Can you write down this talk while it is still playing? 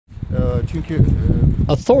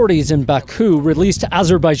Authorities in Baku released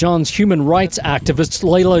Azerbaijan's human rights activist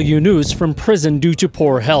Leyla Yunus from prison due to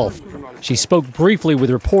poor health. She spoke briefly with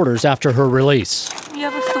reporters after her release. Я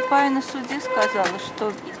выступая на суде сказала,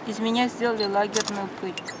 что из меня сделали лагерную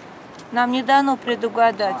пытку. Нам не дано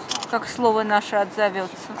предугадать, как слово наше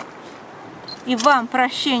отзовется. И вам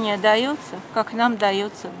прощение дается, как нам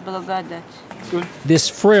дается благодать. This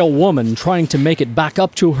frail woman trying to make it back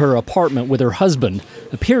up to her apartment with her husband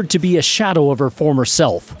appeared to be a shadow of her former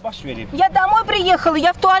self. Я домой приехала,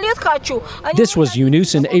 я в туалет хочу. This was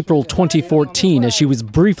Yunus in April 2014 as she was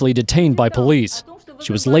briefly detained by police.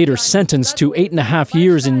 She was later sentenced to 8.5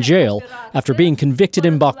 years in jail after being convicted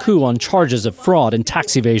in Baku on charges of fraud and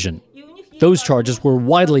tax evasion. Those charges were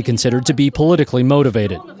widely considered to be politically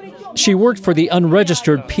motivated. She worked for the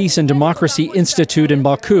unregistered Peace and Democracy Institute in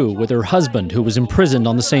Baku with her husband, who was imprisoned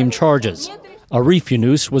on the same charges. Arif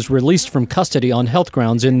Yunus was released from custody on health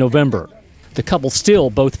grounds in November. The couple still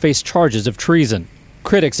both face charges of treason.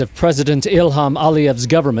 Critics of President Ilham Aliyev's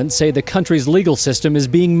government say the country's legal system is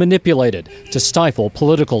being manipulated to stifle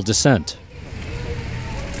political dissent.